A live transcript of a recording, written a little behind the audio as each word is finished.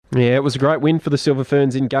Yeah, it was a great win for the Silver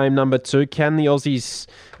Ferns in game number 2. Can the Aussies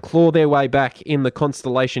claw their way back in the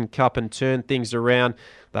Constellation Cup and turn things around?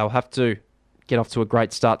 They'll have to get off to a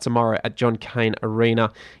great start tomorrow at John Cain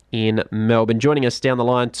Arena in Melbourne. Joining us down the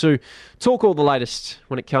line to talk all the latest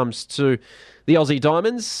when it comes to the Aussie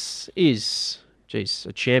Diamonds is,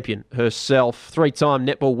 a champion herself, 3-time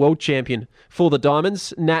netball world champion for the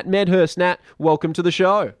Diamonds, Nat Medhurst. Nat, welcome to the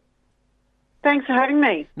show. Thanks for having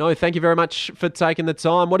me. No, thank you very much for taking the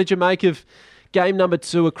time. What did you make of game number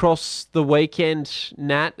 2 across the weekend,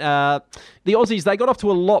 Nat? The Aussies, they got off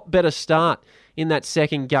to a lot better start in that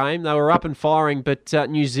second game. They were up and firing, but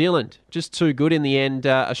New Zealand just too good in the end.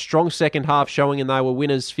 A strong second half showing, and they were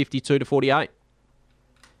winners 52-48.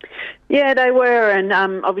 Yeah, they were, and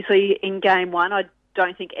obviously in game 1, I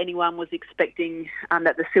don't think anyone was expecting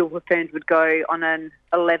that the Silver Ferns would go on an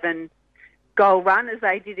 11-goal run as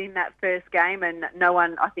they did in that first game, and no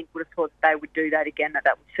one, I think, would have thought they would do that again, that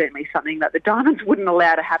was certainly something that the Diamonds wouldn't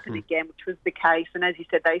allow to happen again, which was the case. And as you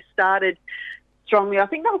said, they started strongly. I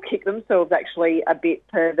think they'll kick themselves actually a bit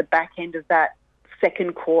to the back end of that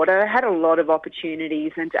second quarter. Had a lot of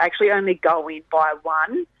opportunities, and to actually only go in by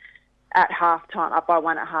one at halftime, up by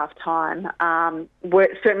one at halftime,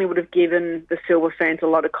 certainly would have given the Silver Ferns a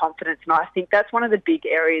lot of confidence. And I think that's one of the big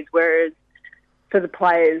areas, whereas for the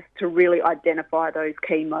players to really identify those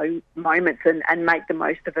key moments and make the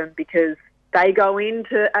most of them, because they go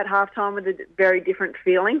into at halftime with a very different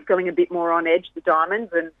feeling a bit more on edge, the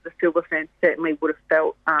Diamonds, and the Silver Ferns certainly would have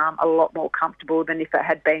felt a lot more comfortable than if it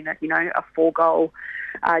had been a 4-goal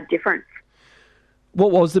difference.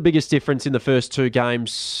 What was the biggest difference in the first 2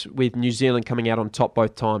 games with New Zealand coming out on top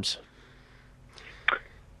both times?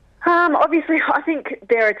 Obviously, I think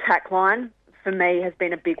their attack line for me has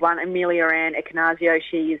been a big one. Amelia Ann Ekanasio,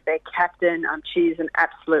 she is their captain. She's an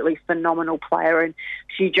absolutely phenomenal player, and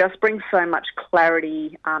she just brings so much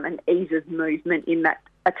clarity and ease of movement in that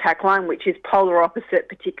attack line, which is polar opposite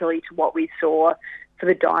particularly to what we saw for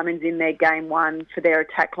the Diamonds in their game 1 for their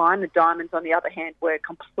attack line. The Diamonds, on the other hand, were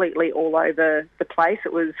completely all over the place.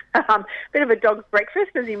 It was a bit of a dog's breakfast,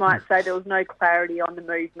 as you might say. There was no clarity on the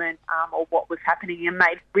movement or what was happening, and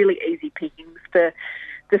made really easy pickings for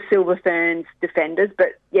the Silver Ferns defenders.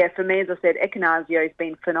 But yeah, for me, as I said, Ekanasio's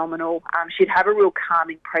been phenomenal. She'd have a real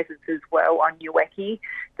calming presence as well on Ueki,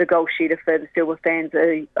 the goal shooter for the Silver Ferns.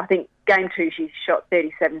 I think game 2 she shot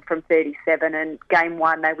 37 from 37, and game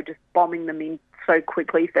 1 they were just bombing them in so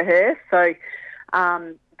quickly for her. So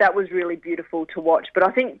that was really beautiful to watch. But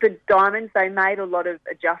I think the Diamonds, they made a lot of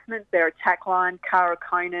adjustments. Their attack line, Cara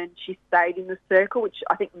Conan, she stayed in the circle, which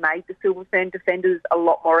I think made the Silver Fern defenders a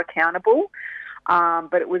lot more accountable.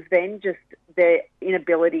 But it was then just their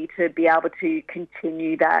inability to be able to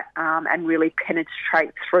continue that and really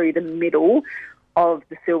penetrate through the middle of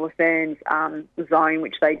the Silver Ferns zone,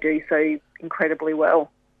 which they do so incredibly well.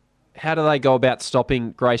 How do they go about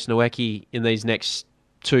stopping Grace Nweke in these next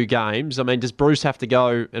 2 games? I mean, does Bruce have to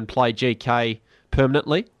go and play GK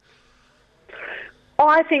permanently?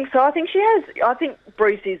 I think so. I think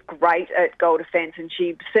Bruce is great at goal defence, and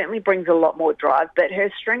she certainly brings a lot more drive, but her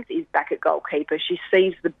strength is back at goalkeeper. She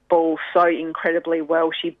sees the ball so incredibly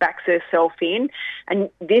well. She backs herself in. And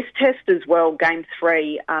this test as well, game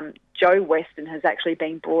 3, Jo Weston has actually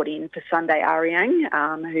been brought in for Sunday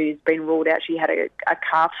Ariang, who's been ruled out. She had a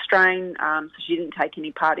calf strain, so she didn't take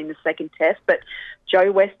any part in the second test. But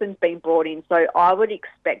Jo Weston's been brought in, so I would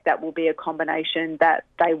expect that will be a combination that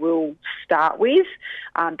they will start with.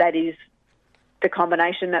 That is the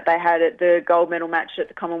combination that they had at the gold medal match at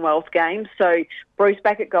the Commonwealth Games. So Bruce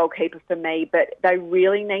back at goalkeeper for me, but they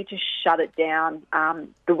really need to shut it down,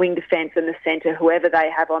 the wing defence and the centre, whoever they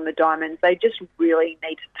have on the Diamonds. They just really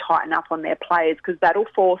need to tighten up on their players, because that'll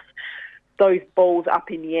force those balls up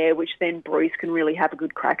in the air, which then Bruce can really have a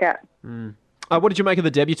good crack at. What did you make of the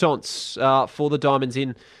debutantes for the Diamonds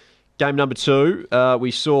in game number 2? We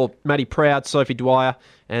saw Maddie Proud, Sophie Dwyer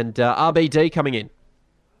and RBD coming in.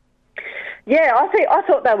 Yeah, I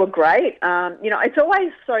thought they were great. It's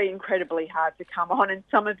always so incredibly hard to come on, and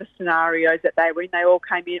some of the scenarios that they were in, they all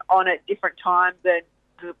came in on at different times,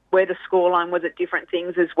 and where the scoreline was at different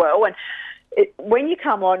things as well. And when you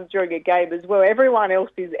come on during a game as well, everyone else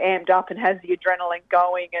is amped up and has the adrenaline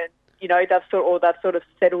going, and they've sort of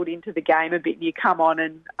settled into the game a bit. And you come on,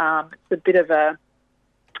 and it's a bit of a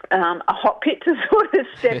hot pit to sort of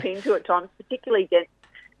step into at times, particularly against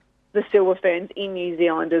the Silver Ferns in New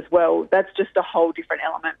Zealand as well. That's just a whole different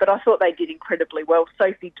element. But I thought they did incredibly well.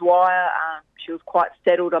 Sophie Dwyer, she was quite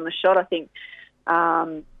settled on the shot. I think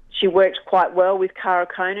she worked quite well with Cara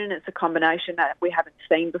Conan. It's a combination that we haven't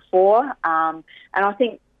seen before. And I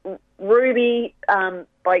think Ruby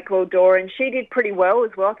Bakewell-Doran, she did pretty well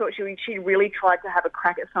as well. I thought she really tried to have a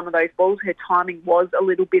crack at some of those balls. Her timing was a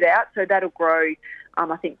little bit out, so that'll grow.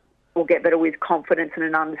 I think we'll get better with confidence and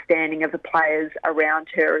an understanding of the players around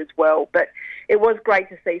her as well. But it was great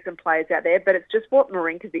to see some players out there, but it's just what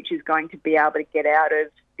Marinkovic is going to be able to get out of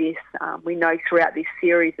this. We know throughout this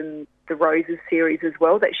series and the Roses series as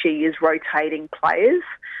well that she is rotating players.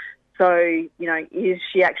 So, is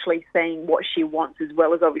she actually seeing what she wants as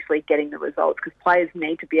well as obviously getting the results? Because players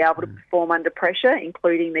need to be able to perform under pressure,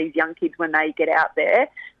 including these young kids when they get out there,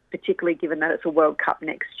 particularly given that it's a World Cup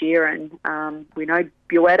next year. And we know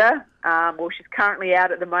Buetta, she's currently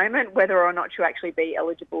out at the moment, whether or not she'll actually be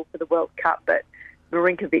eligible for the World Cup. But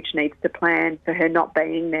Marinkovic needs to plan for her not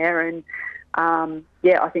being there. And,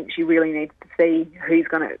 I think she really needs to see who's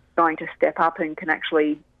going to step up and can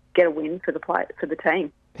actually get a win for the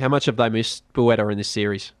team. How much have they missed Buetta in this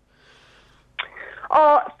series?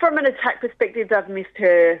 Oh, from an attack perspective, they've missed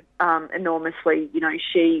her enormously.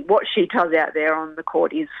 What she does out there on the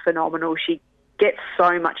court is phenomenal. She gets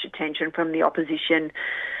so much attention from the opposition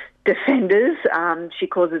defenders. She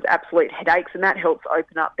causes absolute headaches, and that helps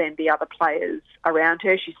open up then the other players around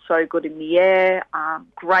her. She's so good in the air,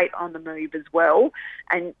 great on the move as well.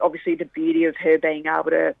 And obviously the beauty of her being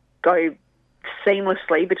able to go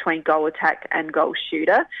seamlessly between goal attack and goal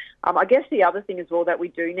shooter. I guess the other thing as well that we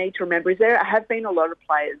do need to remember is there have been a lot of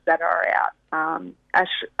players that are out.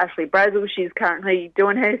 Ashley Brazel, she's currently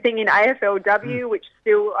doing her thing in AFLW, which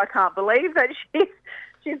still I can't believe that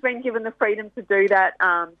she's been given the freedom to do that.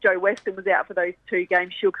 Jo Weston was out for those 2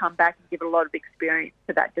 games. She'll come back and give a lot of experience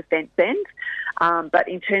to that defence end. But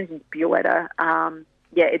in terms of Buetta,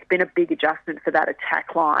 it's been a big adjustment for that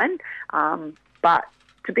attack line. But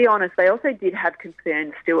to be honest, they also did have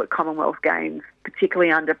concerns still at Commonwealth Games,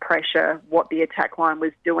 particularly under pressure, what the attack line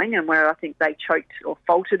was doing and where I think they choked or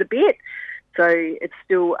faltered a bit. So it's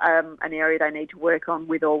still an area they need to work on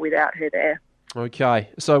with or without her there. Okay,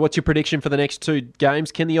 so what's your prediction for the next 2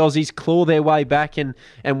 games? Can the Aussies claw their way back and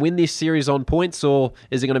win this series on points, or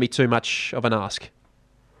is it going to be too much of an ask?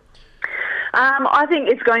 I think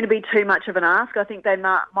it's going to be too much of an ask. I think they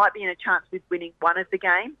might be in a chance with winning one of the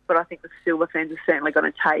games, but I think the Silver Ferns are certainly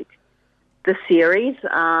going to take the series.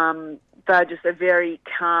 They're just a very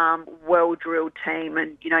calm, well-drilled team.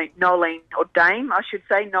 And, Nolene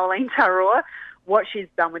Tarua, what she's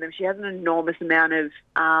done with them, she has an enormous amount of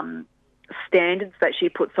standards that she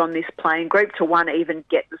puts on this playing group to, one, even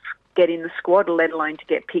get in the squad, let alone to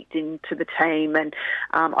get picked into the team. And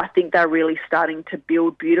I think they're really starting to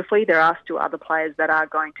build beautifully. There are still other players that are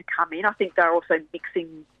going to come in. I think they're also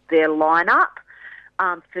mixing their lineup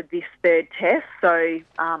for this 3rd test. So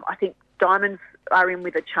I think Diamonds are in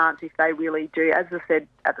with a chance if they really do, as I said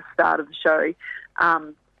at the start of the show,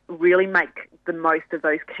 really make the most of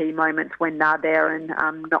those key moments when they're there and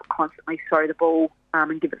not constantly throw the ball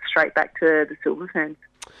and give it straight back to the Silver Ferns.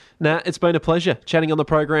 Nat, it's been a pleasure chatting on the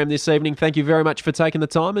program this evening. Thank you very much for taking the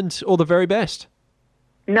time and all the very best.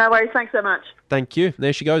 No worries. Thanks so much. Thank you.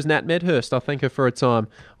 There she goes, Nat Medhurst. I thank her for her time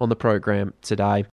on the program today.